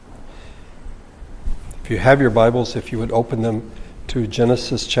If you have your Bibles, if you would open them to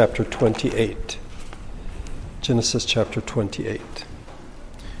Genesis chapter 28. Genesis chapter 28.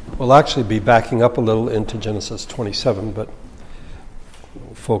 We'll actually be backing up a little into Genesis 27, but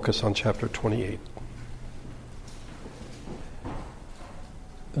we'll focus on chapter 28.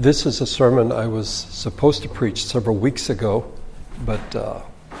 This is a sermon I was supposed to preach several weeks ago, but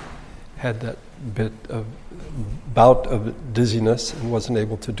had that bout of dizziness and wasn't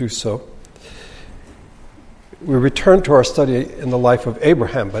able to do so. We return to our study in the life of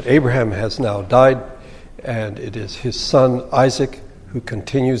Abraham, but Abraham has now died, and it is his son Isaac who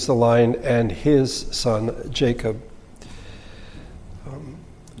continues the line, and his son Jacob.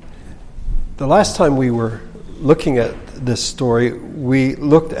 The last time we were looking at this story, we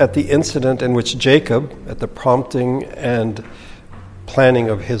looked at the incident in which Jacob, at the prompting and planning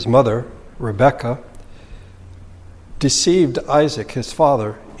of his mother, Rebekah, deceived Isaac, his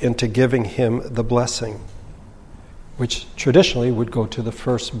father, into giving him the blessing, which traditionally would go to the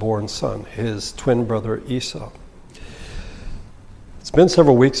firstborn son, his twin brother Esau. It's been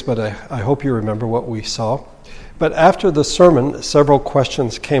several weeks, but I hope you remember what we saw. But after the sermon, several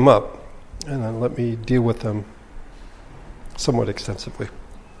questions came up, and let me deal with them somewhat extensively.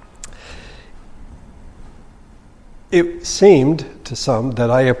 It seemed to some that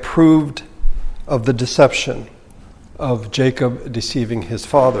I approved of the deception of Jacob deceiving his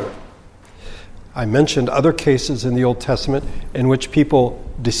father. I mentioned other cases in the Old Testament in which people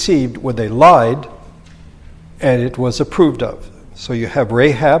deceived when they lied, and it was approved of. So you have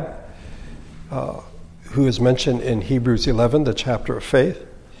Rahab, who is mentioned in Hebrews 11, the chapter of faith.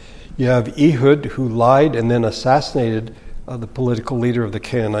 You have Ehud, who lied and then assassinated the political leader of the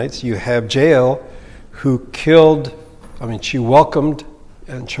Canaanites. You have Jael, who she welcomed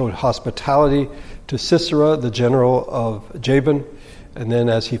and showed hospitality to Sisera, the general of Jabin. And then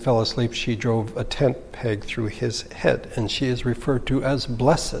as he fell asleep, she drove a tent peg through his head, and she is referred to as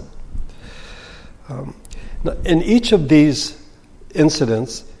blessed. In each of these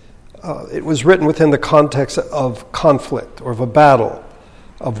incidents, it was written within the context of conflict or of a battle,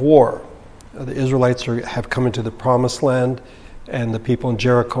 of war. The Israelites have come into the promised land, and the people in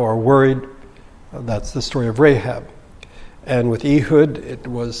Jericho are worried. That's the story of Rahab. And with Ehud, it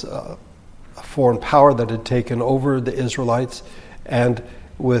was a foreign power that had taken over the Israelites. And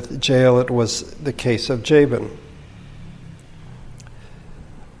with Jael, it was the case of Jabin.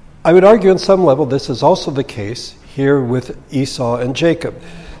 I would argue on some level this is also the case here with Esau and Jacob.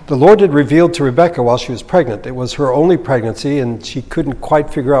 The Lord had revealed to Rebekah while she was pregnant. It was her only pregnancy, and she couldn't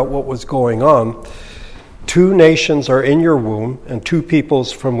quite figure out what was going on. 2 nations are in your womb, and 2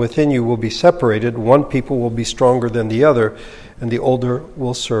 peoples from within you will be separated. 1 people will be stronger than the other, and the older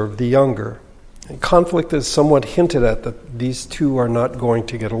will serve the younger. And conflict is somewhat hinted at that these 2 are not going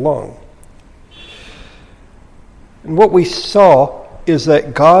to get along. And what we saw is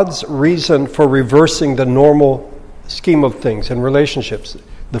that God's reason for reversing the normal scheme of things in relationships.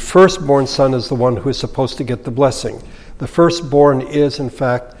 The firstborn son is the one who is supposed to get the blessing. The firstborn is, in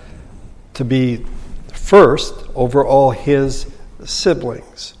fact, to be first over all his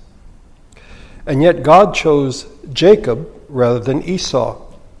siblings. And yet God chose Jacob rather than Esau.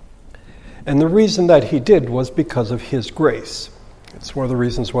 And the reason that he did was because of his grace. It's one of the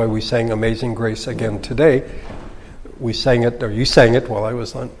reasons why we sang Amazing Grace again today. We sang it, or you sang it while I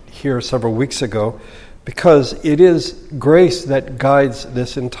was on here several weeks ago, because it is grace that guides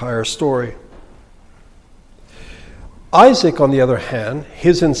this entire story. Isaac, on the other hand,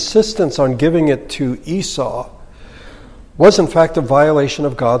 his insistence on giving it to Esau was in fact a violation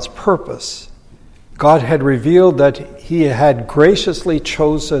of God's purpose. God had revealed that he had graciously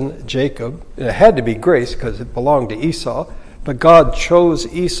chosen Jacob. It had to be grace because it belonged to Esau, but God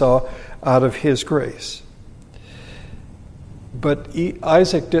chose Esau out of his grace. But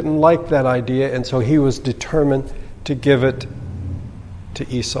Isaac didn't like that idea, and so he was determined to give it to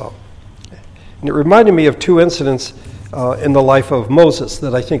Esau. And it reminded me of 2 incidents in the life of Moses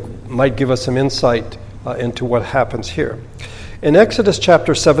that I think might give us some insight into what happens here. In Exodus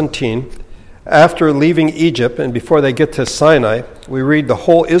chapter 17, after leaving Egypt and before they get to Sinai, we read the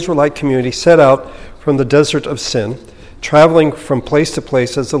whole Israelite community set out from the desert of Sin, traveling from place to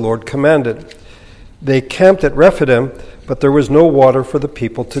place as the Lord commanded. They camped at Rephidim, but there was no water for the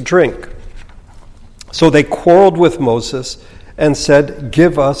people to drink. So they quarreled with Moses and said,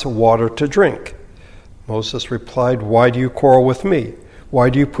 "Give us water to drink." Moses replied, "Why do you quarrel with me? Why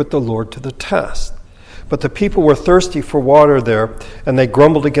do you put the Lord to the test?" But the people were thirsty for water there, and they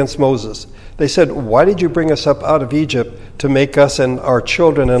grumbled against Moses. They said, "Why did you bring us up out of Egypt to make us and our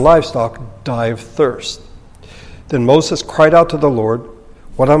children and livestock die of thirst?" Then Moses cried out to the Lord,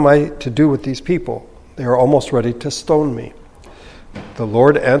 "What am I to do with these people? They are almost ready to stone me." The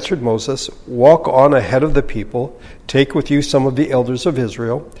Lord answered Moses, "Walk on ahead of the people, take with you some of the elders of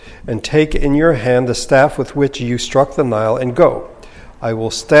Israel, and take in your hand the staff with which you struck the Nile, and go. I will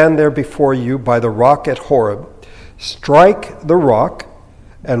stand there before you by the rock at Horeb. Strike the rock,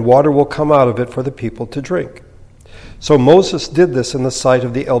 and water will come out of it for the people to drink." So Moses did this in the sight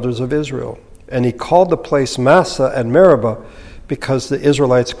of the elders of Israel, and he called the place Massah and Meribah, because the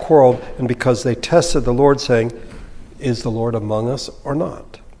Israelites quarreled and because they tested the Lord, saying, "Is the Lord among us or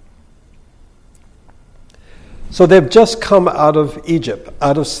not?" So they've just come out of Egypt,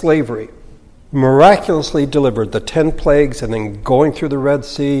 out of slavery, miraculously delivered, the 10 plagues, and then going through the Red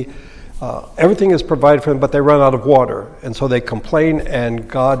Sea. Everything is provided for them, but they run out of water. And so they complain, and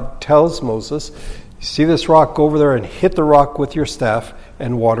God tells Moses, "See this rock, go over there and hit the rock with your staff,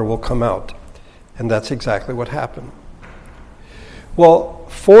 and water will come out." And that's exactly what happened. Well,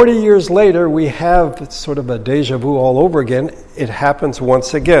 40 years later, we have sort of a deja vu all over again. It happens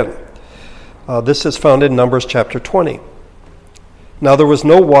once again. This is found in Numbers chapter 20. Now there was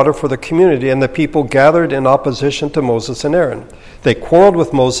no water for the community, and the people gathered in opposition to Moses and Aaron. They quarreled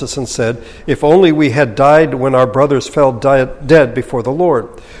with Moses and said, "If only we had died when our brothers fell dead before the Lord.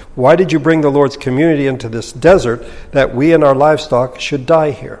 Why did you bring the Lord's community into this desert, that we and our livestock should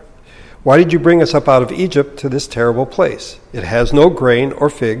die here? Why did you bring us up out of Egypt to this terrible place? It has no grain or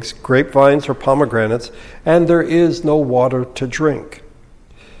figs, grapevines or pomegranates, and there is no water to drink."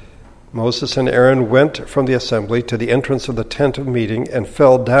 Moses and Aaron went from the assembly to the entrance of the tent of meeting and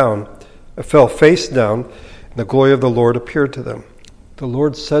fell face down, and the glory of the Lord appeared to them. The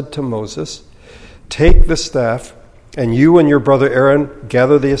Lord said to Moses, "Take the staff, and you and your brother Aaron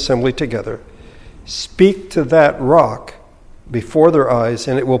gather the assembly together. Speak to that rock before their eyes,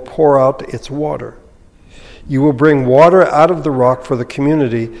 and it will pour out its water. You will bring water out of the rock for the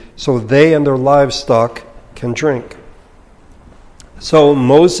community, so they and their livestock can drink." So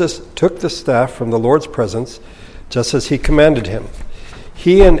Moses took the staff from the Lord's presence, just as he commanded him.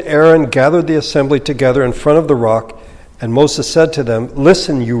 He and Aaron gathered the assembly together in front of the rock, and Moses said to them,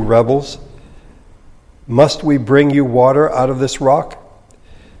 "Listen, you rebels, must we bring you water out of this rock?"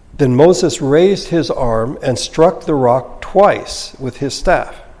 Then Moses raised his arm and struck the rock twice with his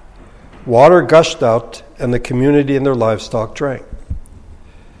staff. Water gushed out, and the community and their livestock drank.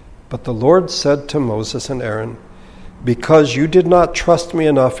 But the Lord said to Moses and Aaron, "Because you did not trust me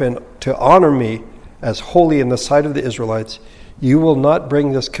enough to honor me as holy in the sight of the Israelites, you will not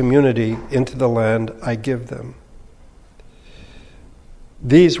bring this community into the land I give them."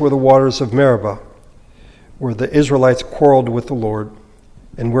 These were the waters of Meribah, where the Israelites quarreled with the Lord,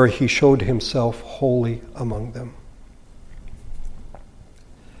 and where he showed himself holy among them.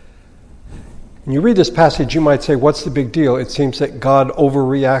 When you read this passage, you might say, what's the big deal? It seems that God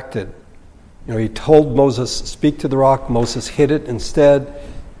overreacted. He told Moses, speak to the rock. Moses hit it instead.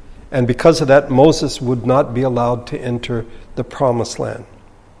 And because of that, Moses would not be allowed to enter the promised land.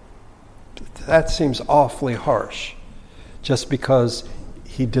 That seems awfully harsh, just because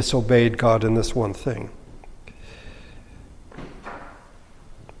he disobeyed God in this one thing.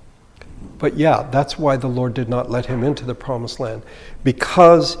 But yeah, that's why the Lord did not let him into the promised land,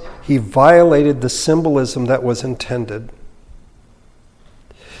 because he violated the symbolism that was intended.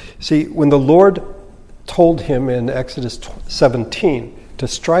 See, when the Lord told him in Exodus 17 to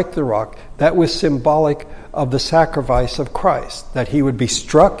strike the rock, that was symbolic of the sacrifice of Christ, that he would be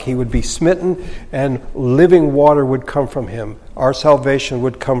struck, he would be smitten, and living water would come from him. Our salvation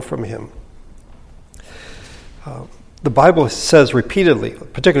would come from him. The Bible says repeatedly,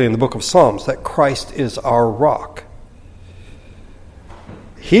 particularly in the book of Psalms, that Christ is our rock.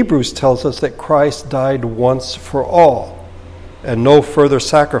 Hebrews tells us that Christ died once for all, and no further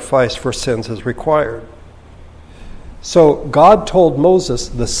sacrifice for sins is required. So God told Moses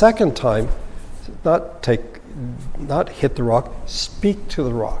the second time, not hit the rock, speak to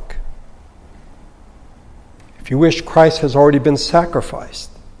the rock. If you wish, Christ has already been sacrificed.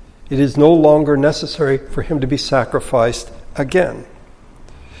 It is no longer necessary for him to be sacrificed again.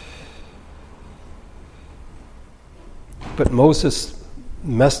 But Moses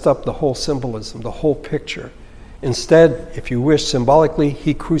messed up the whole symbolism, the whole picture. Instead, if you wish, symbolically,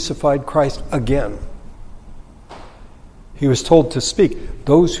 he crucified Christ again. He was told to speak.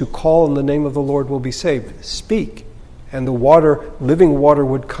 Those who call on the name of the Lord will be saved. Speak, and the water, living water,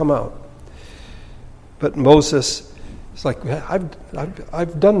 would come out. But Moses, it's like,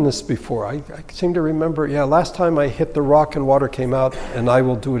 I've done this before. I seem to remember, last time I hit the rock and water came out, and I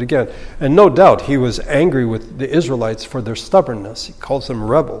will do it again. And no doubt he was angry with the Israelites for their stubbornness. He calls them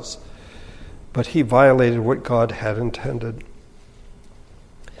rebels. But he violated what God had intended.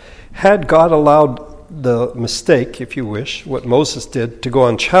 Had God allowed the mistake, if you wish, what Moses did, to go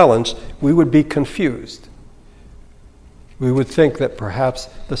unchallenged, we would be confused. We would think that perhaps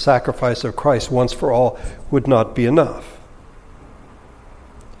the sacrifice of Christ once for all would not be enough.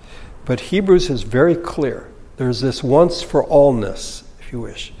 But Hebrews is very clear. There's this once for allness, if you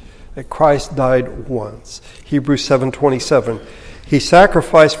wish, that Christ died once. Hebrews 7:27. He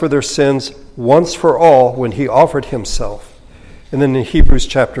sacrificed for their sins once for all when he offered himself. And then in Hebrews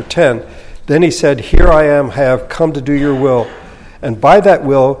chapter 10, then he said, "Here I am, I have come to do your will. And by that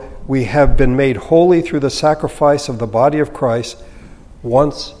will we have been made holy through the sacrifice of the body of Christ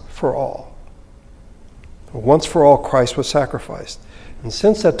once for all." Once for all, Christ was sacrificed. And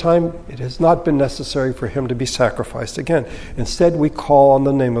since that time, it has not been necessary for him to be sacrificed again. Instead, we call on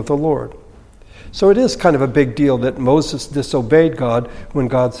the name of the Lord. So it is kind of a big deal that Moses disobeyed God when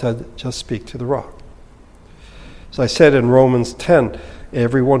God said, just speak to the rock. As I said in Romans 10,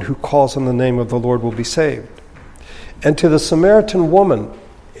 everyone who calls on the name of the Lord will be saved. And to the Samaritan woman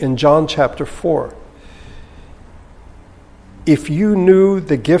in John chapter 4, if you knew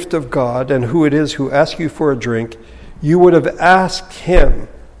the gift of God and who it is who asks you for a drink, you would have asked him,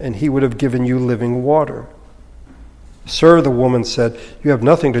 and he would have given you living water. "Sir," the woman said, "you have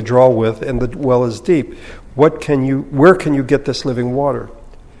nothing to draw with, and the well is deep. Where can you get this living water?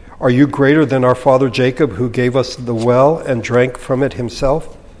 Are you greater than our father Jacob, who gave us the well and drank from it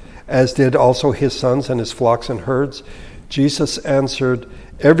himself, as did also his sons and his flocks and herds?" Jesus answered,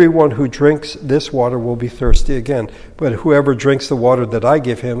 "Everyone who drinks this water will be thirsty again, but whoever drinks the water that I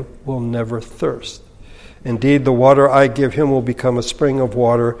give him will never thirst. Indeed, the water I give him will become a spring of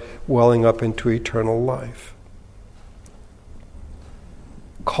water welling up into eternal life."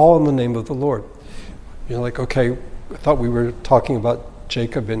 Call on the name of the Lord. You're like, okay, I thought we were talking about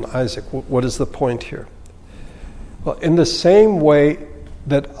Jacob and Isaac. What is the point here? Well, in the same way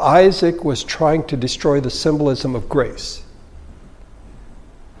that Isaac was trying to destroy the symbolism of grace.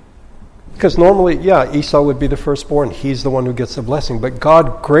 Because normally, Esau would be the firstborn. He's the one who gets the blessing. But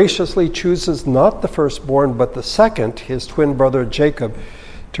God graciously chooses not the firstborn, but the second, his twin brother Jacob,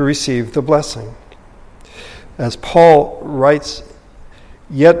 to receive the blessing. As Paul writes,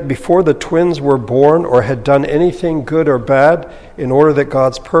 "Yet before the twins were born or had done anything good or bad, in order that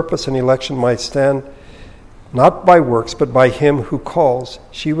God's purpose and election might stand, not by works, but by him who calls,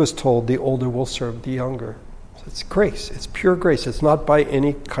 she was told, the older will serve the younger." So it's grace. It's pure grace. It's not by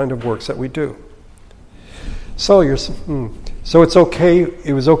any kind of works that we do. So it's okay.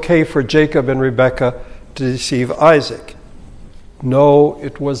 It was okay for Jacob and Rebekah to deceive Isaac. No,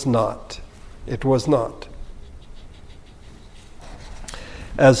 it was not. It was not.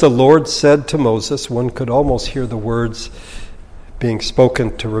 As the Lord said to Moses, one could almost hear the words being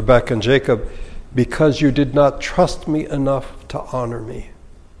spoken to Rebekah and Jacob, "Because you did not trust me enough to honor me."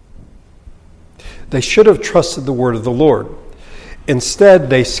 They should have trusted the word of the Lord. Instead,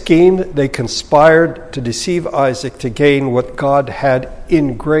 they schemed, they conspired to deceive Isaac to gain what God had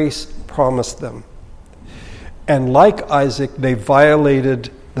in grace promised them. And like Isaac, they violated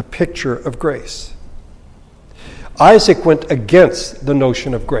the picture of grace. Isaac went against the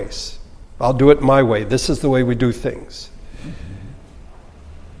notion of grace. I'll do it my way. This is the way we do things.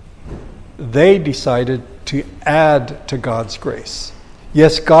 They decided to add to God's grace.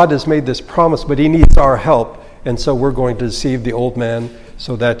 Yes, God has made this promise, but he needs our help. And so we're going to deceive the old man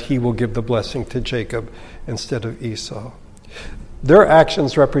so that he will give the blessing to Jacob instead of Esau. Their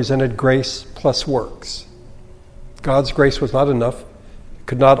actions represented grace plus works. God's grace was not enough.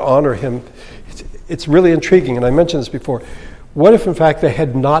 Could not honor him. It's really intriguing, and I mentioned this before. What if, in fact, they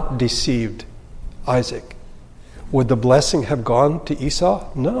had not deceived Isaac? Would the blessing have gone to Esau?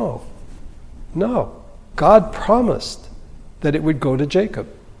 No. God promised that it would go to Jacob.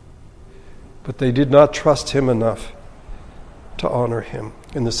 But they did not trust him enough to honor him.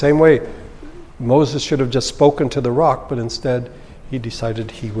 In the same way, Moses should have just spoken to the rock, but instead he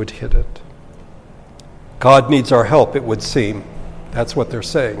decided he would hit it. God needs our help, it would seem. That's what they're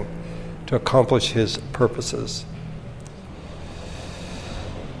saying, to accomplish his purposes.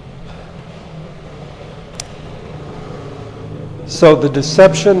 So the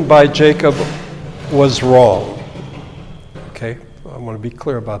deception by Jacob was wrong. Okay, I want to be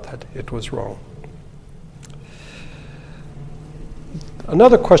clear about that. It was wrong.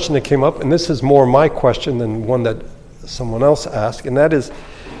 Another question that came up, and this is more my question than one that someone else asked, and that is,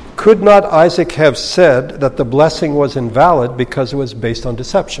 could not Isaac have said that the blessing was invalid because it was based on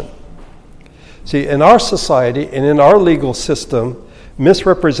deception? See, in our society and in our legal system,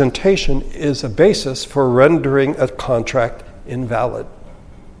 misrepresentation is a basis for rendering a contract invalid.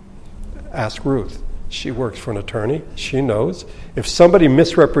 Ask Ruth. She works for an attorney. She knows. If somebody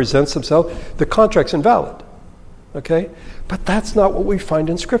misrepresents themselves, the contract's invalid. Okay? But that's not what we find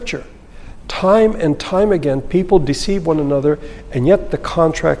in Scripture. Time and time again, people deceive one another, and yet the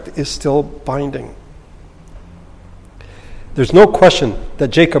contract is still binding. There's no question that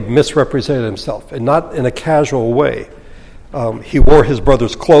Jacob misrepresented himself, and not in a casual way. He wore his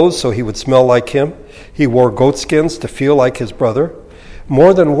brother's clothes so he would smell like him. He wore goat skins to feel like his brother.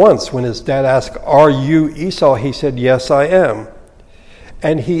 More than once, when his dad asked, "Are you Esau?" he said, "Yes, I am."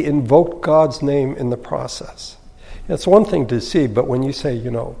 And he invoked God's name in the process. It's one thing to deceive, but when you say,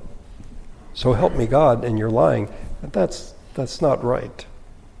 "So help me God," and you're lying, that's not right.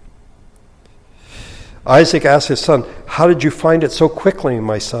 Isaac asked his son, "How did you find it so quickly,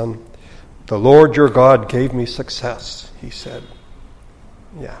 my son?" "The Lord your God gave me success," he said.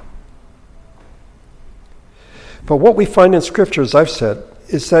 Yeah. But what we find in Scripture, as I've said,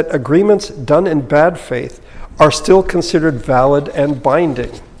 is that agreements done in bad faith are still considered valid and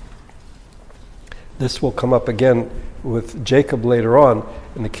binding. This will come up again with Jacob later on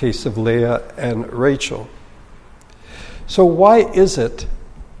in the case of Leah and Rachel. So why is it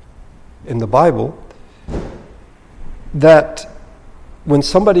in the Bible that when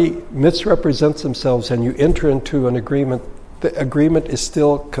somebody misrepresents themselves and you enter into an agreement, the agreement is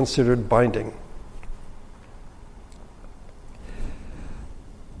still considered binding?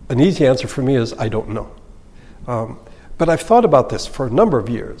 An easy answer for me is I don't know. But I've thought about this for a number of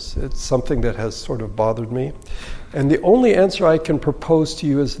years. It's something that has sort of bothered me. And the only answer I can propose to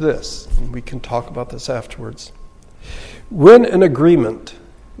you is this, and we can talk about this afterwards. When an agreement,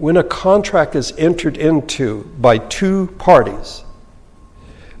 when a contract is entered into by two parties,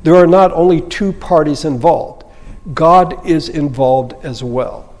 there are not only two parties involved. God is involved as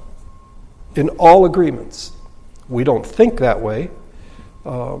well in all agreements. We don't think that way.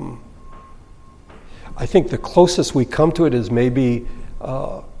 I think the closest we come to it is maybe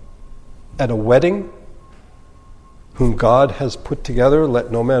at a wedding, whom God has put together,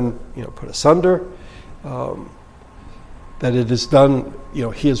 let no man put asunder. That it is done,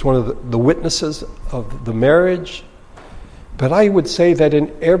 he is one of the witnesses of the marriage. But I would say that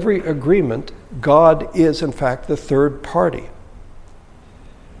in every agreement, God is in fact the third party.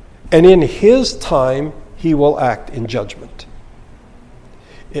 And in his time, he will act in judgment.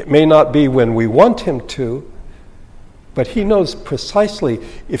 It may not be when we want him to, but he knows precisely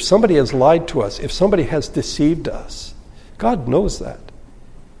if somebody has lied to us, if somebody has deceived us. God knows that,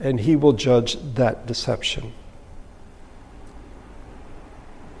 and he will judge that deception.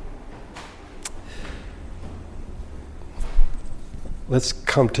 Let's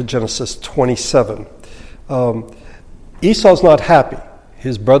come to Genesis 27. Esau's not happy.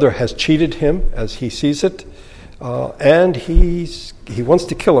 His brother has cheated him as he sees it, and he wants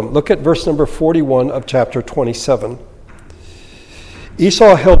to kill him. Look at verse number 41 of chapter 27.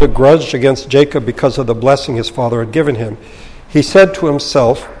 Esau held a grudge against Jacob because of the blessing his father had given him. He said to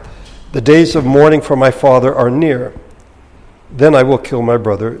himself, "The days of mourning for my father are near. Then I will kill my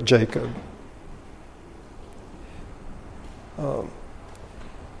brother Jacob."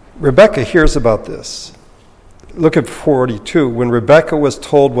 Rebekah hears about this. Look at 42. When Rebekah was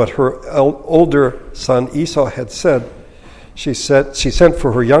told what her older son Esau had said, she sent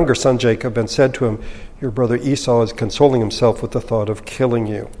for her younger son Jacob and said to him, "Your brother Esau is consoling himself with the thought of killing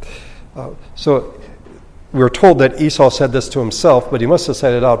you." So we're told that Esau said this to himself, but he must have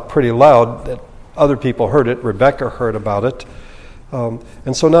said it out pretty loud that other people heard it. Rebekah heard about it.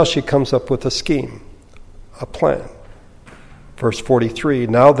 And so now she comes up with a scheme, a plan. Verse 43,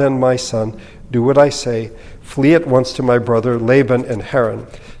 "Now then, my son, do what I say. Flee at once to my brother Laban in Haran.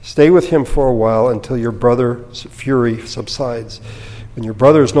 Stay with him for a while until your brother's fury subsides. When your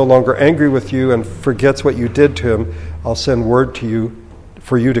brother is no longer angry with you and forgets what you did to him, I'll send word to you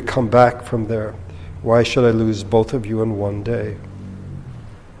for you to come back from there. Why should I lose both of you in one day?"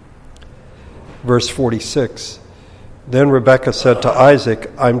 Verse 46, "Then Rebekah said to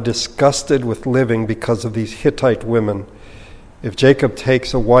Isaac, I'm disgusted with living because of these Hittite women. If Jacob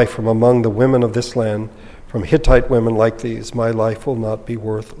takes a wife from among the women of this land, from Hittite women like these, my life will not be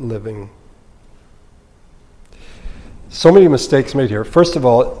worth living." So many mistakes made here. First of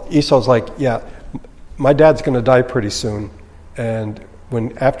all, Esau's like, "Yeah, my dad's going to die pretty soon, and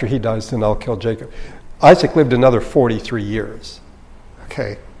after he dies, then I'll kill Jacob." Isaac lived another 43 years.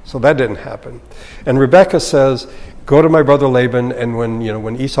 Okay, so that didn't happen. And Rebekah says, "Go to my brother Laban, and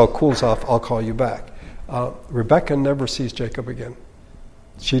when Esau cools off, I'll call you back." Rebekah never sees Jacob again.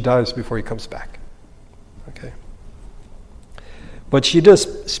 She dies before he comes back. Okay. But she does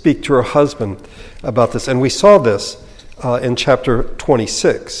speak to her husband about this, and we saw this in chapter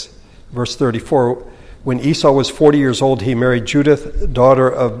 26, verse 34. When Esau was 40 years old, he married Judith, daughter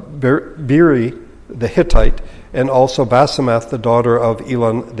of Beeri the Hittite, and also Basemath, the daughter of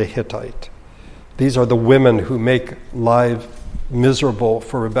Elon the Hittite. These are the women who make life miserable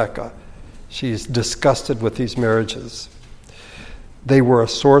for Rebekah. She's disgusted with these marriages. They were a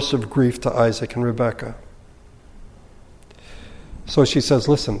source of grief to Isaac and Rebekah. So she says,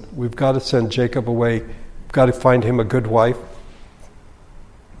 listen, we've got to send Jacob away. We've got to find him a good wife,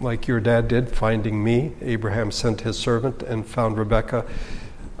 like your dad did, finding me. Abraham sent his servant and found Rebekah.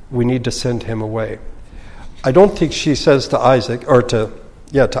 We need to send him away. I don't think she says to Isaac,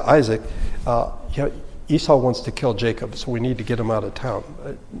 to Isaac, Esau wants to kill Jacob, so we need to get him out of town.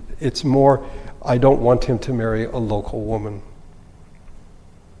 It's more, I don't want him to marry a local woman.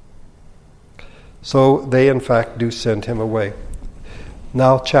 So they, in fact, do send him away.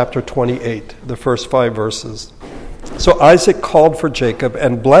 Now, chapter 28, the first 5 verses. So Isaac called for Jacob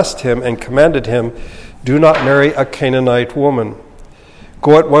and blessed him and commanded him, do not marry a Canaanite woman.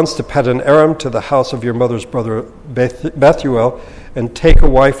 Go at once to Paddan Aram, to the house of your mother's brother Bethuel, and take a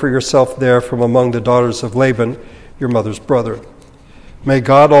wife for yourself there from among the daughters of Laban, your mother's brother. May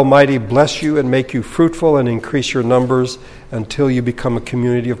God Almighty bless you and make you fruitful and increase your numbers until you become a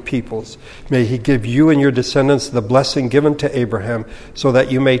community of peoples. May he give you and your descendants the blessing given to Abraham, so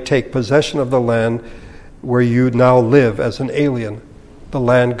that you may take possession of the land where you now live as an alien, the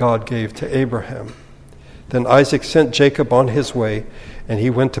land God gave to Abraham. Then Isaac sent Jacob on his way, and he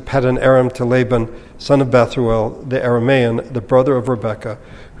went to Paddan Aram to Laban, son of Bethuel, the Aramean, the brother of Rebekah,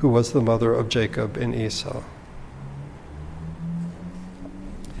 who was the mother of Jacob and Esau.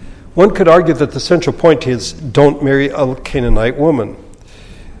 One could argue that the central point is, don't marry a Canaanite woman.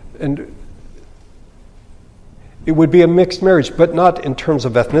 And it would be a mixed marriage, but not in terms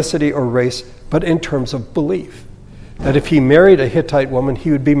of ethnicity or race, but in terms of belief. That if he married a Hittite woman,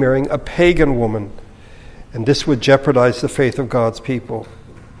 he would be marrying a pagan woman. And this would jeopardize the faith of God's people.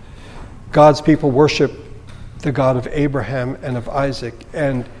 God's people worship the God of Abraham and of Isaac,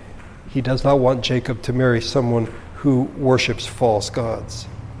 and he does not want Jacob to marry someone who worships false gods.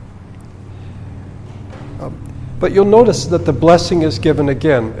 But you'll notice that the blessing is given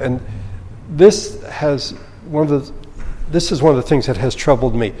again, and this is one of the things that has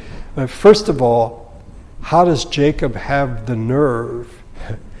troubled me. First of all, how does Jacob have the nerve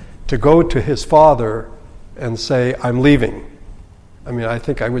to go to his father and say, I'm leaving? I mean, I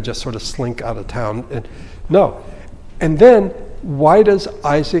think I would just sort of slink out of town. No. And then, why does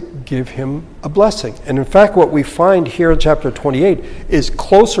Isaac give him a blessing? And in fact, what we find here in chapter 28 is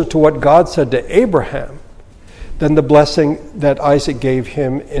closer to what God said to Abraham than the blessing that Isaac gave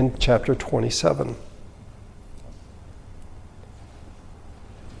him in chapter 27.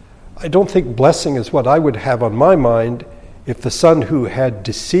 I don't think blessing is what I would have on my mind if the son who had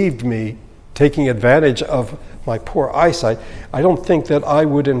deceived me, taking advantage of my poor eyesight, I don't think that I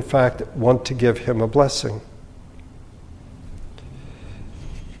would in fact want to give him a blessing.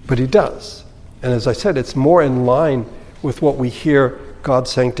 But he does. And as I said, it's more in line with what we hear God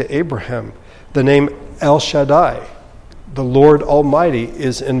saying to Abraham. The name El Shaddai, the Lord Almighty,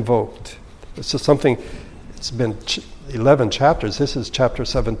 is invoked. This is something, it's been 11 chapters. This is chapter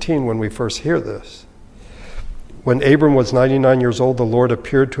 17 when we first hear this. When Abram was 99 years old, the Lord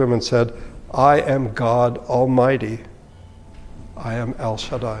appeared to him and said, I am God Almighty. I am El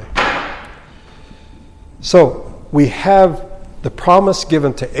Shaddai. So we have the promise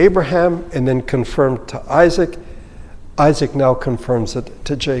given to Abraham and then confirmed to Isaac. Isaac now confirms it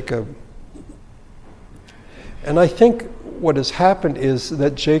to Jacob. And I think what has happened is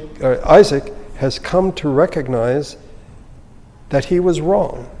that Isaac has come to recognize that he was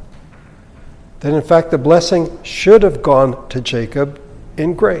wrong. That in fact the blessing should have gone to Jacob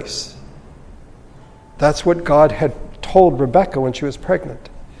in grace. That's what God had told Rebekah when she was pregnant.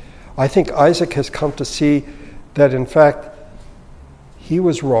 I think Isaac has come to see that in fact he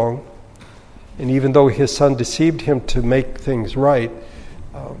was wrong, and even though his son deceived him to make things right,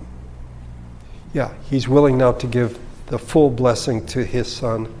 he's willing now to give the full blessing to his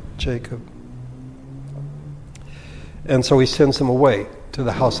son Jacob. And so he sends him away to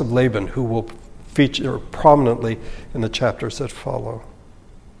the house of Laban, who will feature prominently in the chapters that follow.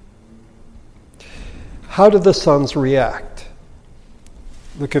 How do the sons react?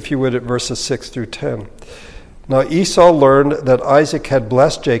 Look, if you would, at verses 6 through 10. Now Esau learned that Isaac had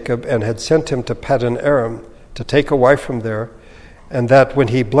blessed Jacob and had sent him to Paddan Aram to take a wife from there, and that when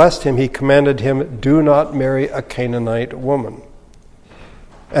he blessed him, he commanded him, do not marry a Canaanite woman.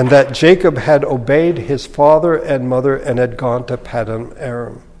 And that Jacob had obeyed his father and mother and had gone to Paddan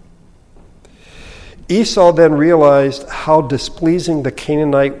Aram. Esau then realized how displeasing the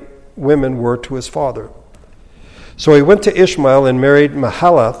Canaanite women were to his father. So he went to Ishmael and married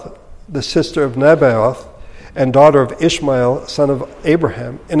Mahalath, the sister of Nebaioth, and daughter of Ishmael, son of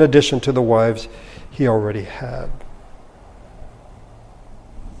Abraham, in addition to the wives he already had.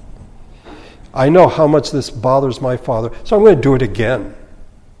 I know how much this bothers my father, so I'm going to do it again.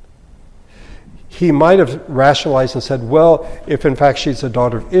 He might have rationalized and said, well, if in fact she's a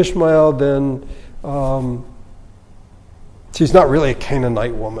daughter of Ishmael, then she's not really a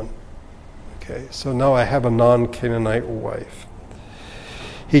Canaanite woman. Okay, so now I have a non-Canaanite wife.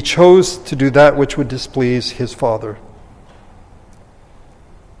 He chose to do that which would displease his father.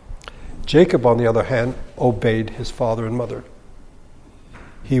 Jacob, on the other hand, obeyed his father and mother.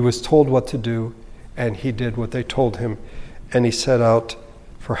 He was told what to do, and he did what they told him, and he set out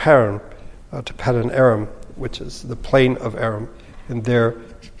for Haran, to Paddan Aram, which is the plain of Aram, and there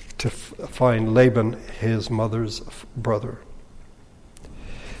to find Laban, his mother's brother.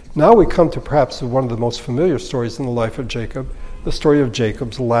 Now we come to perhaps one of the most familiar stories in the life of Jacob, the story of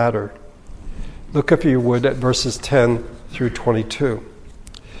Jacob's ladder. Look, if you would, at verses 10 through 22.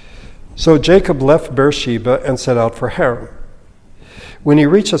 So Jacob left Beersheba and set out for Haran. When he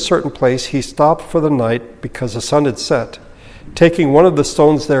reached a certain place, he stopped for the night because the sun had set. Taking one of the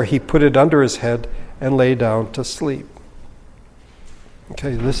stones there, he put it under his head and lay down to sleep.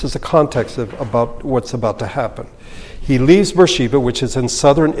 Okay, this is the context about what's about to happen. He leaves Beersheba, which is in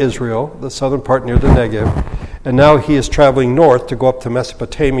southern Israel, the southern part near the Negev, and now he is traveling north to go up to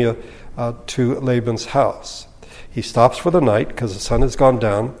Mesopotamia to Laban's house. He stops for the night because the sun has gone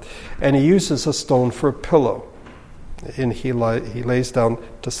down, and he uses a stone for a pillow, and he lays down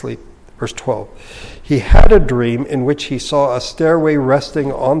to sleep. Verse 12. He had a dream in which he saw a stairway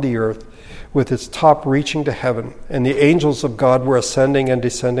resting on the earth with its top reaching to heaven, and the angels of God were ascending and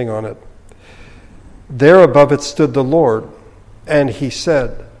descending on it. There above it stood the Lord, and he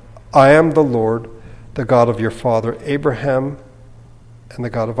said, I am the Lord, the God of your father Abraham and the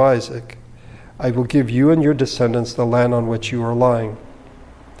God of Isaac. I will give you and your descendants the land on which you are lying.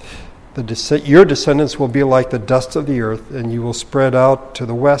 Your descendants will be like the dust of the earth, and you will spread out to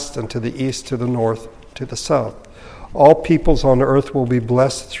the west and to the east, to the north, to the south. All peoples on earth will be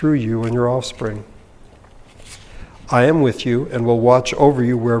blessed through you and your offspring. I am with you and will watch over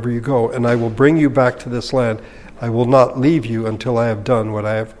you wherever you go, and I will bring you back to this land. I will not leave you until I have done what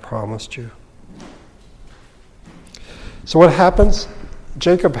I have promised you. So what happens?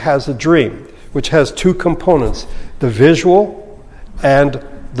 Jacob has a dream, which has two components, the visual and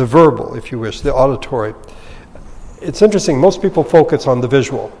the verbal, if you wish, the auditory. It's interesting, most people focus on the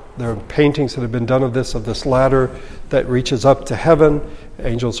visual. There are paintings that have been done of this ladder that reaches up to heaven.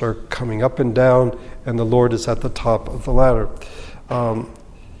 Angels are coming up and down, and the Lord is at the top of the ladder. The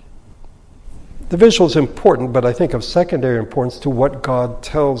visual is important, but I think of secondary importance to what God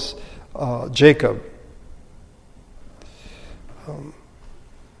tells Jacob.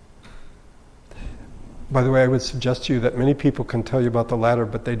 By the way, I would suggest to you that many people can tell you about the ladder,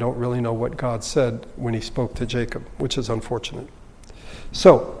 but they don't really know what God said when he spoke to Jacob, which is unfortunate.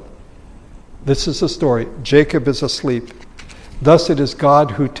 So, this is the story. Jacob is asleep. Thus it is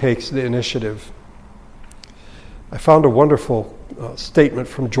God who takes the initiative. I found a wonderful statement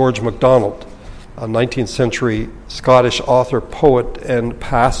from George MacDonald, a 19th century Scottish author, poet, and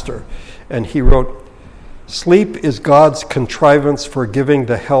pastor. And he wrote, "Sleep is God's contrivance for giving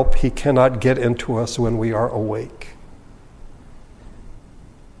the help he cannot get into us when we are awake."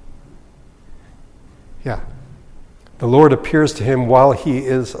 Yeah. The Lord appears to him while he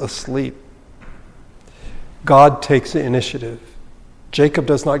is asleep. God takes the initiative. Jacob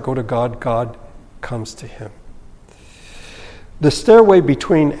does not go to God, God comes to him. The stairway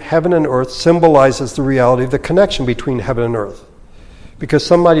between heaven and earth symbolizes the reality of the connection between heaven and earth. Because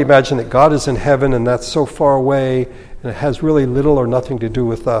some might imagine that God is in heaven and that's so far away and it has really little or nothing to do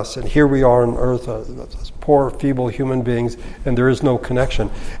with us. And here we are on earth, as poor, feeble human beings, and there is no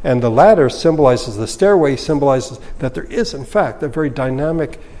connection. And the ladder symbolizes, the stairway symbolizes that there is, in fact, a very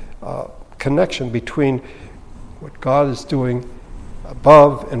dynamic connection between what God is doing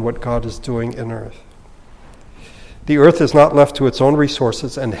above and what God is doing in earth. The earth is not left to its own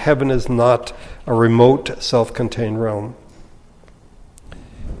resources, and heaven is not a remote, self-contained realm.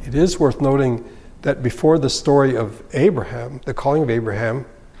 It is worth noting that before the story of Abraham, the calling of Abraham,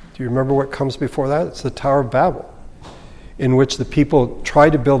 do you remember what comes before that? It's the Tower of Babel, in which the people try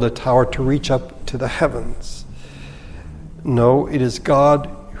to build a tower to reach up to the heavens. No, it is God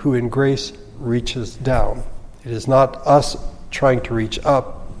who in grace reaches down. It is not us trying to reach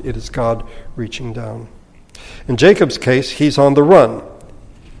up, it is God reaching down. In Jacob's case, he's on the run.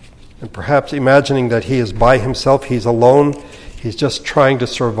 And perhaps imagining that he is by himself, he's alone, He's just trying to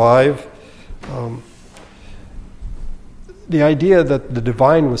survive. The idea that the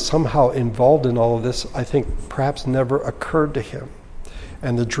divine was somehow involved in all of this, I think perhaps never occurred to him.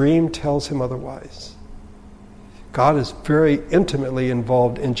 And the dream tells him otherwise. God is very intimately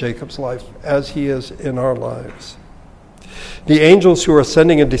involved in Jacob's life, as he is in our lives. The angels who are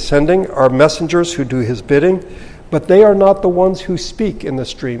ascending and descending are messengers who do his bidding, but they are not the ones who speak in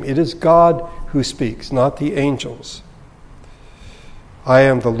this dream. It is God who speaks, not the angels. I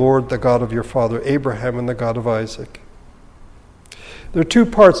am the Lord, the God of your father Abraham, and the God of Isaac. There are two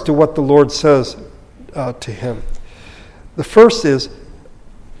parts to what the Lord says to him. The first is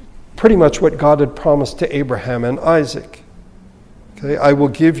pretty much what God had promised to Abraham and Isaac. Okay, I will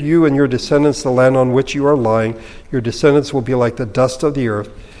give you and your descendants the land on which you are lying. Your descendants will be like the dust of the earth,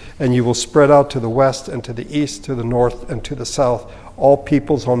 and you will spread out to the west and to the east, to the north and to the south. All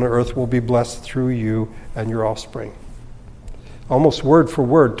peoples on the earth will be blessed through you and your offspring. Almost word for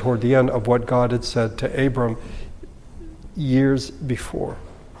word toward the end of what God had said to Abram years before.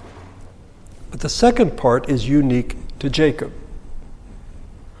 But the second part is unique to Jacob.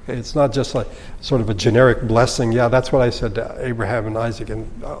 Okay, it's not just like sort of a generic blessing. Yeah, that's what I said to Abraham and Isaac, and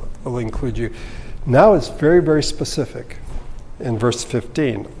I'll include you. Now it's very, very specific. In verse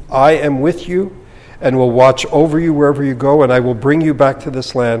 15, I am with you and will watch over you wherever you go, and I will bring you back to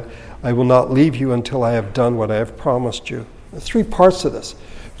this land. I will not leave you until I have done what I have promised you. There's three parts to this.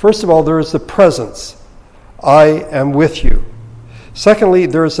 First of all, there is the presence. I am with you. Secondly,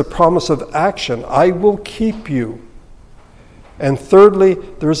 there is the promise of action. I will keep you. And thirdly,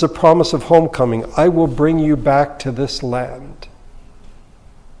 there is a promise of homecoming. I will bring you back to this land.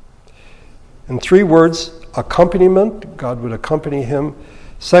 In three words, accompaniment, God would accompany him.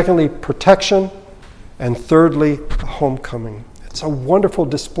 Secondly, protection. And thirdly, homecoming. It's a wonderful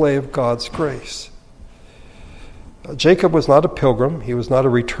display of God's grace. Jacob was not a pilgrim. He was not a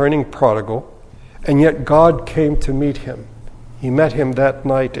returning prodigal. And yet God came to meet him. He met him that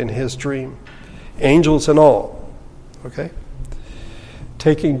night in his dream. Angels and all. Okay?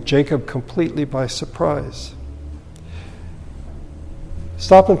 Taking Jacob completely by surprise.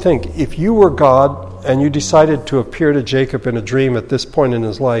 Stop and think. If you were God and you decided to appear to Jacob in a dream at this point in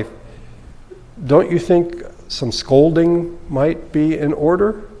his life, don't you think some scolding might be in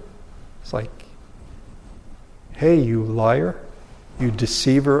order? It's like, hey, you liar, you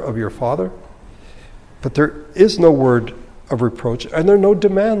deceiver of your father. But there is no word of reproach, and there are no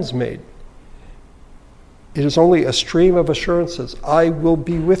demands made. It is only a stream of assurances. I will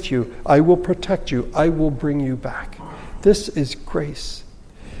be with you. I will protect you. I will bring you back. This is grace.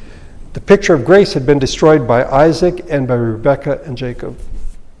 The picture of grace had been destroyed by Isaac and by Rebekah and Jacob.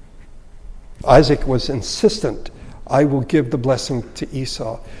 Isaac was insistent, I will give the blessing to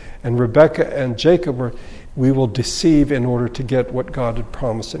Esau. And Rebekah and Jacob were, we will deceive in order to get what God had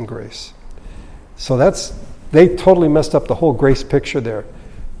promised in grace. So they totally messed up the whole grace picture there.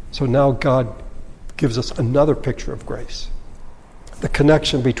 So now God gives us another picture of grace. The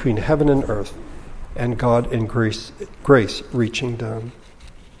connection between heaven and earth and God in grace reaching down.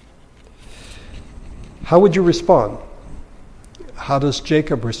 How would you respond? How does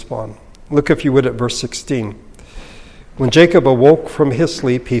Jacob respond? Look, if you would, at verse 16. When Jacob awoke from his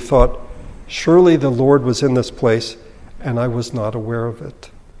sleep, he thought, surely the Lord was in this place, and I was not aware of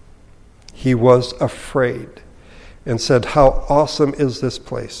it. He was afraid and said, how awesome is this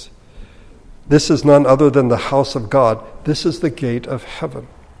place? This is none other than the house of God. This is the gate of heaven.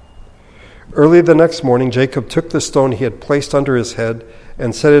 Early the next morning, Jacob took the stone he had placed under his head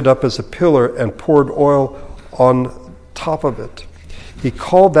and set it up as a pillar and poured oil on top of it. He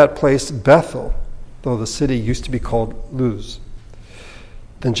called that place Bethel, though the city used to be called Luz.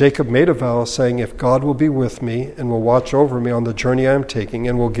 Then Jacob made a vow, saying, if God will be with me and will watch over me on the journey I am taking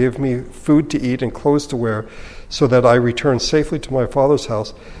and will give me food to eat and clothes to wear so that I return safely to my father's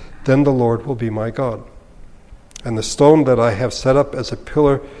house, then the Lord will be my God. And the stone that I have set up as a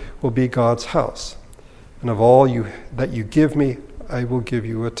pillar will be God's house. And of all that you give me, I will give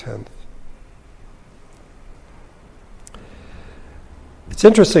you a tenth. It's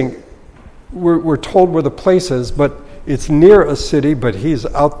interesting. We're told where the place is, but it's near a city, but he's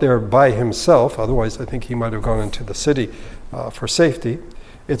out there by himself. Otherwise, I think he might have gone into the city for safety.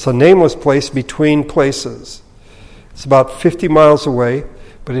 It's a nameless place between places. It's about 50 miles away,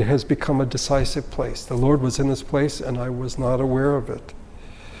 but it has become a decisive place. The Lord was in this place, and I was not aware of it.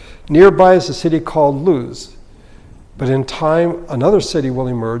 Nearby is a city called Luz, but in time, another city will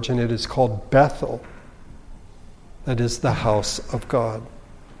emerge, and it is called Bethel. That is the house of God.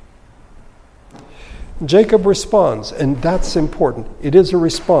 Jacob responds, and that's important. It is a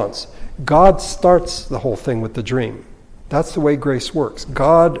response. God starts the whole thing with the dream. That's the way grace works.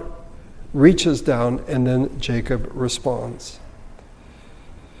 God reaches down, and then Jacob responds.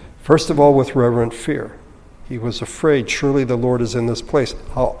 First of all, with reverent fear. He was afraid, surely the Lord is in this place.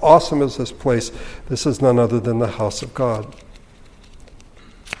 How awesome is this place? This is none other than the house of God.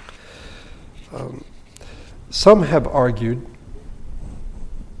 Some have argued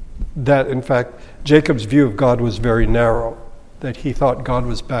that, in fact, Jacob's view of God was very narrow, that he thought God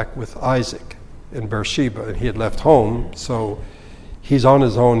was back with Isaac in Beersheba, and he had left home, so he's on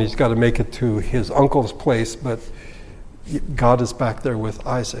his own. He's got to make it to his uncle's place, but God is back there with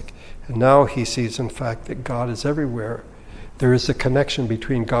Isaac. And now he sees, in fact, that God is everywhere. There is a connection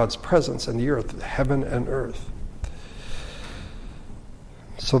between God's presence and the earth, heaven and earth.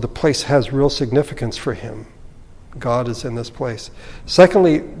 So the place has real significance for him. God is in this place.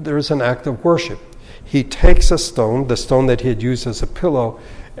 Secondly, there is an act of worship. He takes a stone, the stone that he had used as a pillow,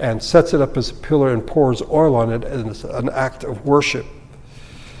 and sets it up as a pillar and pours oil on it as an act of worship.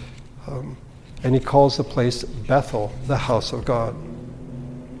 And he calls the place Bethel, the house of God.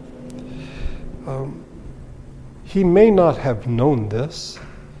 He may not have known this,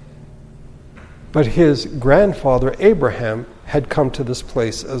 but his grandfather Abraham had come to this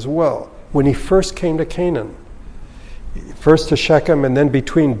place as well when he first came to Canaan. First to Shechem and then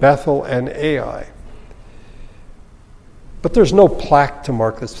between Bethel and Ai. But there's no plaque to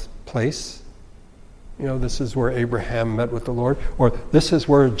mark this place. You know, this is where Abraham met with the Lord, or this is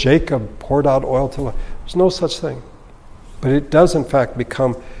where Jacob poured out oil to the Lord. There's no such thing. But it does, in fact,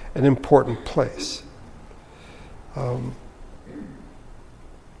 become an important place.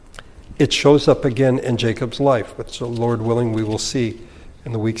 It shows up again in Jacob's life, which, the Lord willing, we will see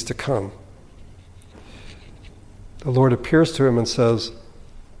in the weeks to come. The Lord appears to him and says,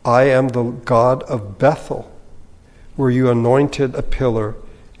 I am the God of Bethel, where you anointed a pillar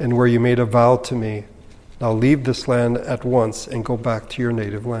and where you made a vow to me. Now leave this land at once and go back to your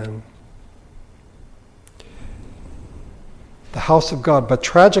native land. The house of God. But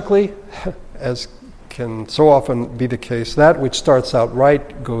tragically, as can so often be the case, that which starts out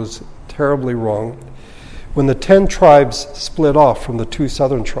right goes terribly wrong. When the 10 tribes split off from the 2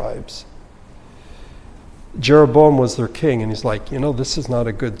 southern tribes, Jeroboam was their king, and he's like, this is not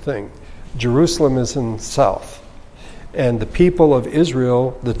a good thing. Jerusalem is in the south. And the people of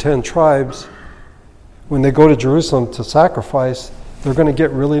Israel, the 10 tribes, when they go to Jerusalem to sacrifice, they're going to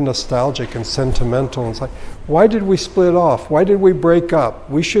get really nostalgic and sentimental. And it's like, why did we split off? Why did we break up?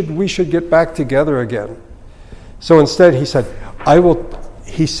 We should get back together again. So instead he said,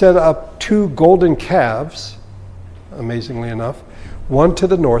 he set up 2 golden calves, amazingly enough, one to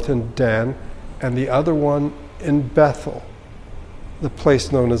the north in Dan, and the other one in Bethel, the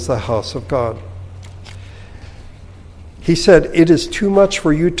place known as the house of God. He said, it is too much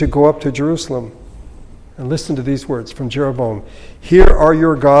for you to go up to Jerusalem. And listen to these words from Jeroboam. Here are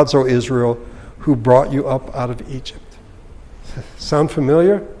your gods, O Israel, who brought you up out of Egypt. Sound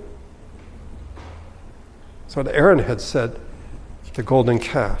familiar? That's what Aaron had said, the golden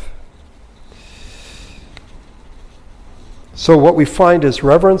calf. So what we find is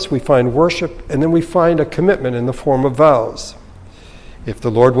reverence, we find worship, and then we find a commitment in the form of vows. If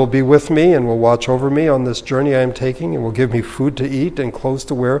the Lord will be with me and will watch over me on this journey I am taking and will give me food to eat and clothes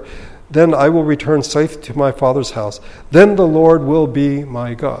to wear, then I will return safe to my father's house. Then the Lord will be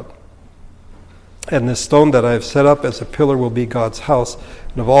my God. And this stone that I have set up as a pillar will be God's house,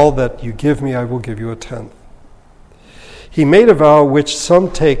 and of all that you give me I will give you a tenth. He made a vow which some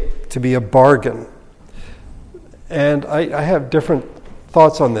take to be a bargain. And I have different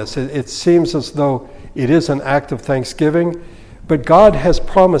thoughts on this. It seems as though it is an act of thanksgiving, but God has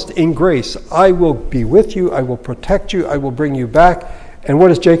promised in grace, I will be with you, I will protect you, I will bring you back. And what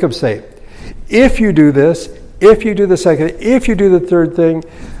does Jacob say? If you do this, if you do the second, if you do the third thing,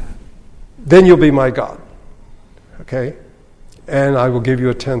 then you'll be my God. Okay? And I will give you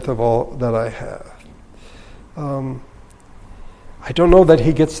a tenth of all that I have. I don't know that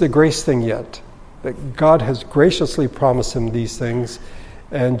he gets the grace thing yet. That God has graciously promised him these things.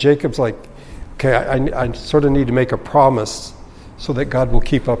 And Jacob's like, okay, I sort of need to make a promise so that God will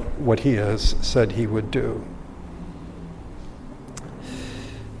keep up what he has said he would do.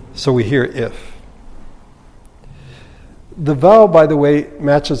 So we hear if. The vow, by the way,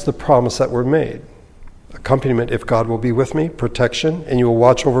 matches the promise that were made. Accompaniment, if God will be with me, protection, and you will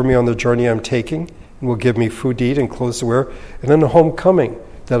watch over me on the journey I'm taking, and will give me food to eat and clothes to wear, and then a homecoming,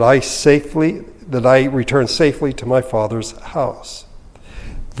 that I return safely to my father's house.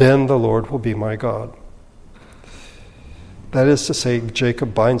 Then the Lord will be my God. That is to say,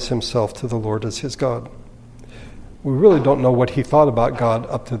 Jacob binds himself to the Lord as his God. We really don't know what he thought about God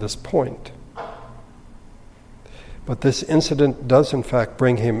up to this point. But this incident does in fact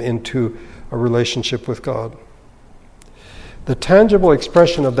bring him into a relationship with God. The tangible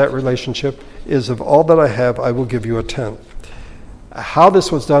expression of that relationship is, of all that I have, I will give you a tenth. How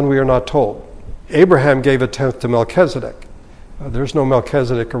this was done, we are not told. Abraham gave a tenth to Melchizedek. There's no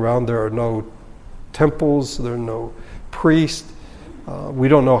Melchizedek around. There are no temples. There are no priests. We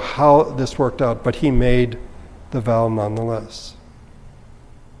don't know how this worked out, but he made the vow nonetheless.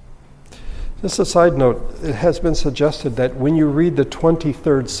 Just a side note, it has been suggested that when you read the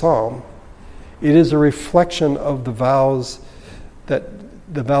 23rd Psalm, it is a reflection of the vow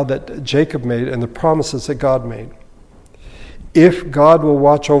that Jacob made and the promises that God made. If God will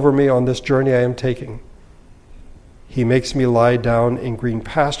watch over me on this journey I am taking, he makes me lie down in green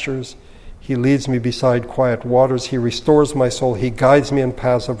pastures, he leads me beside quiet waters, he restores my soul, he guides me in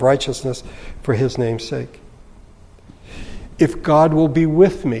paths of righteousness for his name's sake. If God will be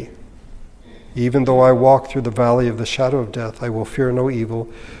with me, even though I walk through the valley of the shadow of death, I will fear no evil,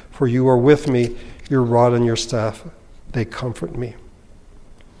 for you are with me, your rod and your staff, they comfort me.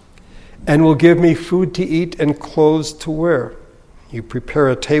 And will give me food to eat and clothes to wear. You prepare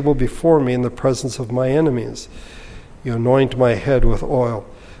a table before me in the presence of my enemies. You anoint my head with oil,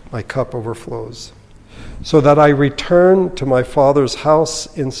 my cup overflows. So that I return to my Father's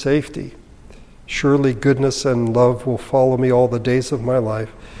house in safety. Surely goodness and love will follow me all the days of my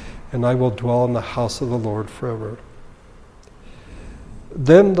life, and I will dwell in the house of the Lord forever.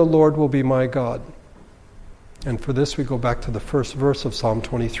 Then the Lord will be my God. And for this we go back to the first verse of Psalm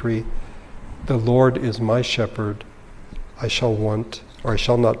 23. The Lord is my shepherd, I shall want, or I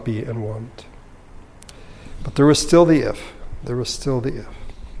shall not be in want. But there was still the if. There was still the if.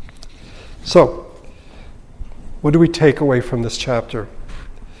 So, what do we take away from this chapter?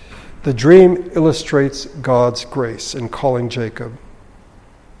 The dream illustrates God's grace in calling Jacob.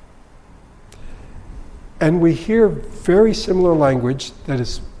 And we hear very similar language that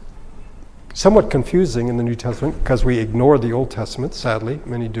is somewhat confusing in the New Testament because we ignore the Old Testament, sadly,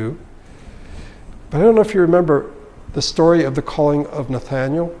 many do. But I don't know if you remember the story of the calling of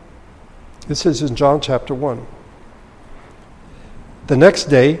Nathanael. This is in John chapter 1. The next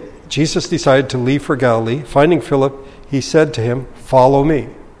day, Jesus decided to leave for Galilee. Finding Philip, he said to him, "Follow me."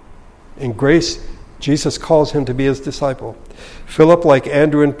 In grace, Jesus calls him to be his disciple. Philip, like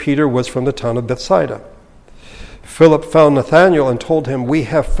Andrew and Peter, was from the town of Bethsaida. Philip found Nathanael and told him, "We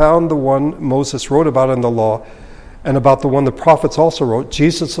have found the one Moses wrote about in the law, and about the one the prophets also wrote,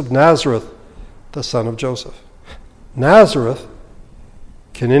 Jesus of Nazareth, the son of Joseph." Nazareth?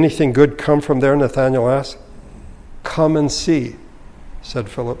 Can anything good come from there? Nathanael asked. "Come and see," said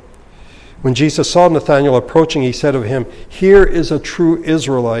Philip. When Jesus saw Nathanael approaching, he said of him, "Here is a true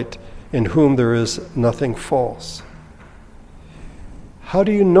Israelite in whom there is nothing false." "How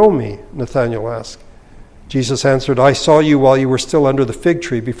do you know me?" Nathanael asked. Jesus answered, "I saw you while you were still under the fig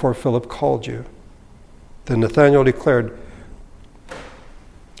tree before Philip called you." Then Nathanael declared,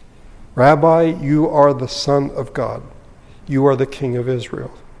 "Rabbi, you are the Son of God. You are the King of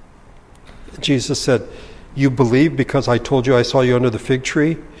Israel." Jesus said, "You believe because I told you I saw you under the fig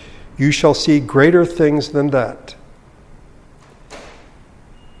tree? You shall see greater things than that."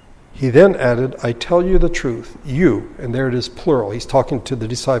 He then added, "I tell you the truth, you," and there it is plural, he's talking to the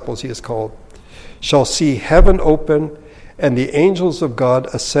disciples he has called, "shall see heaven open and the angels of God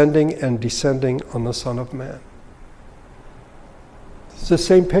ascending and descending on the Son of Man." It's the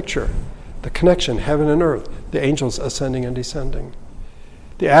same picture, the connection, heaven and earth, the angels ascending and descending.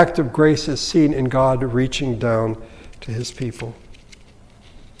 The act of grace is seen in God reaching down to his people.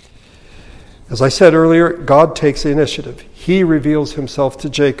 As I said earlier, God takes the initiative. He reveals himself to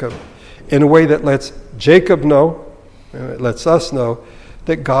Jacob in a way that lets Jacob know, and it lets us know,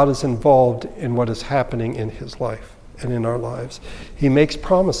 that God is involved in what is happening in his life and in our lives. He makes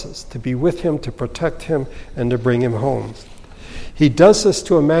promises to be with him, to protect him, and to bring him home. He does this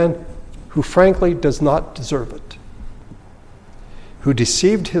to a man who frankly does not deserve it, who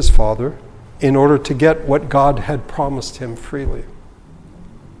deceived his father in order to get what God had promised him freely.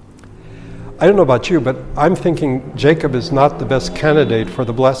 I don't know about you, but I'm thinking Jacob is not the best candidate for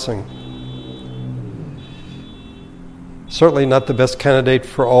the blessing. Certainly not the best candidate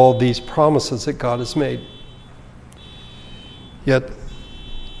for all these promises that God has made. Yet,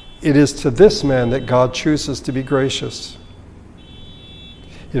 it is to this man that God chooses to be gracious.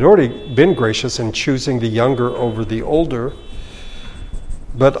 He had already been gracious in choosing the younger over the older,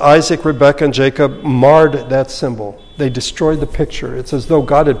 but Isaac, Rebekah, and Jacob marred that symbol. They destroyed the picture. It's as though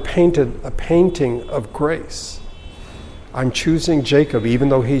God had painted a painting of grace. I'm choosing Jacob even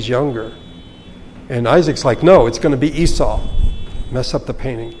though he's younger. And Isaac's like, no, it's going to be Esau. Mess up the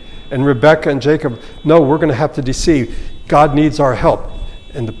painting. And Rebekah and Jacob, no, we're going to have to deceive. God needs our help.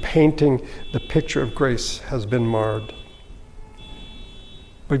 And the picture of grace has been marred.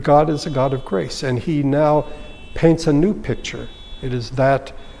 But God is a God of grace, and he now paints a new picture. It is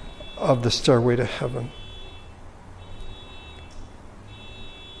that of the stairway to heaven.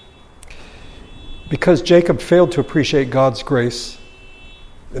 Because Jacob failed to appreciate God's grace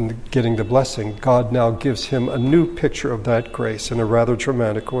in getting the blessing, God now gives him a new picture of that grace in a rather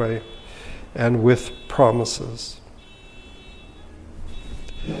dramatic way, and with promises.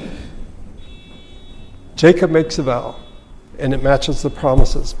 Jacob makes a vow, and it matches the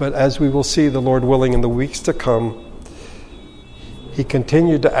promises. But as we will see, the Lord willing, in the weeks to come, he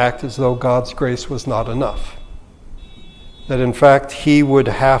continued to act as though God's grace was not enough. That in fact, he would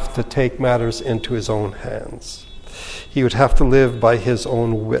have to take matters into his own hands. He would have to live by his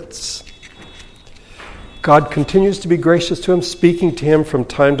own wits. God continues to be gracious to him, speaking to him from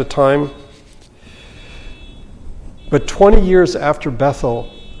time to time. But 20 years after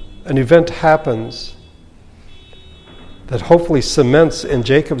Bethel, an event happens that hopefully cements in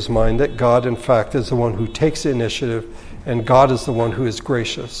Jacob's mind that God, in fact, is the one who takes the initiative, and God is the one who is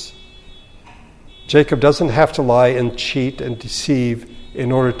gracious. Jacob doesn't have to lie and cheat and deceive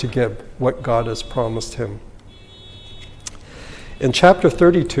in order to get what God has promised him. In chapter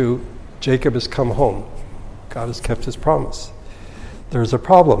 32, Jacob has come home. God has kept his promise. There's a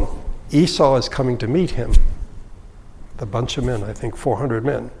problem. Esau is coming to meet him. A bunch of men, I think 400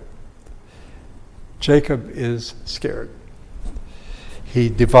 men. Jacob is scared. He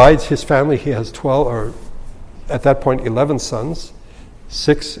divides his family. He has 12, or at that point 11 sons,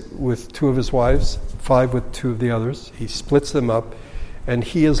 6 with 2 of his wives, 5 with 2 of the others. He splits them up, and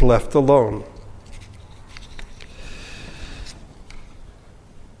he is left alone.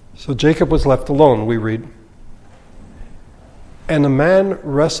 So Jacob was left alone, we read. And a man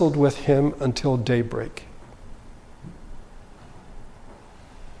wrestled with him until daybreak.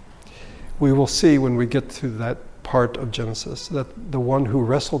 We will see when we get to that part of Genesis that the one who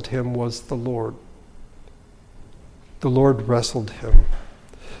wrestled him was the Lord. The Lord wrestled him.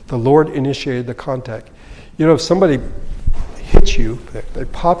 The Lord initiated the contact. You know, if somebody hits you, they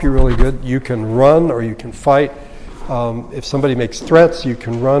pop you really good, you can run or you can fight. If somebody makes threats, you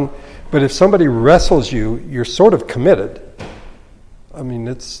can run. But if somebody wrestles you, you're sort of committed. I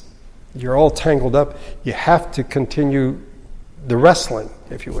mean, you're all tangled up. You have to continue the wrestling,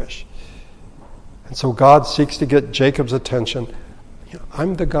 if you wish. And so God seeks to get Jacob's attention.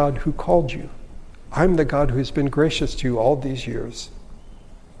 I'm the God who called you. I'm the God who's been gracious to you all these years.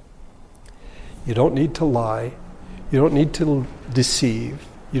 You don't need to lie. You don't need to deceive.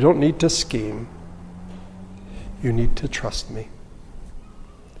 You don't need to scheme. You need to trust me.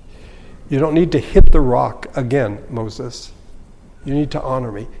 You don't need to hit the rock again, Moses. You need to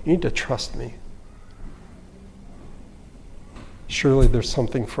honor me. You need to trust me. Surely there's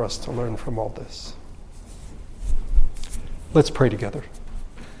something for us to learn from all this. Let's pray together.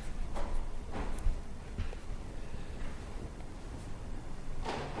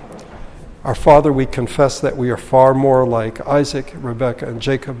 Our Father, we confess that we are far more like Isaac, Rebekah, and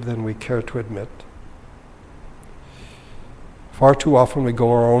Jacob than we care to admit. Far too often we go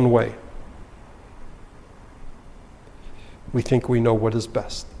our own way. We think we know what is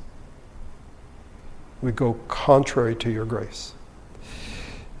best. We go contrary to your grace.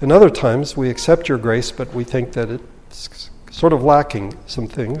 And other times we accept your grace, but we think that it's sort of lacking some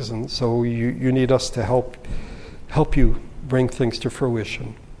things, and so you need us to help you bring things to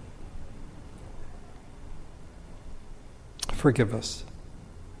fruition. Forgive us.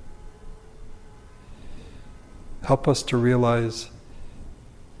 Help us to realize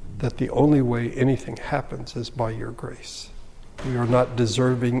that the only way anything happens is by your grace. We are not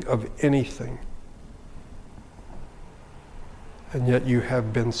deserving of anything. And yet you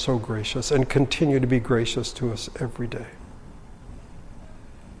have been so gracious and continue to be gracious to us every day.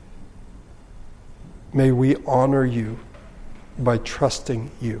 May we honor you by trusting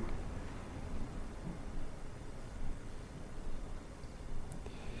you.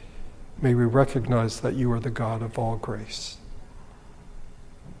 May we recognize that you are the God of all grace,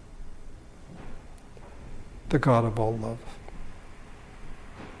 the God of all love.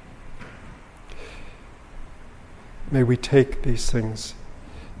 May we take these things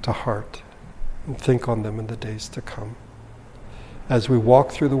to heart and think on them in the days to come. As we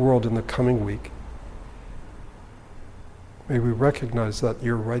walk through the world in the coming week, may we recognize that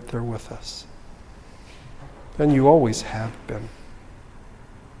you're right there with us. And you always have been.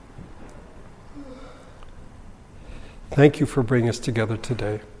 Thank you for bringing us together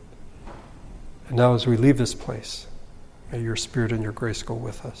today. And now as we leave this place, may your Spirit and your grace go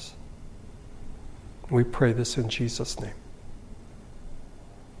with us. We pray this in Jesus' name.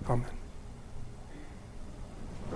 Amen.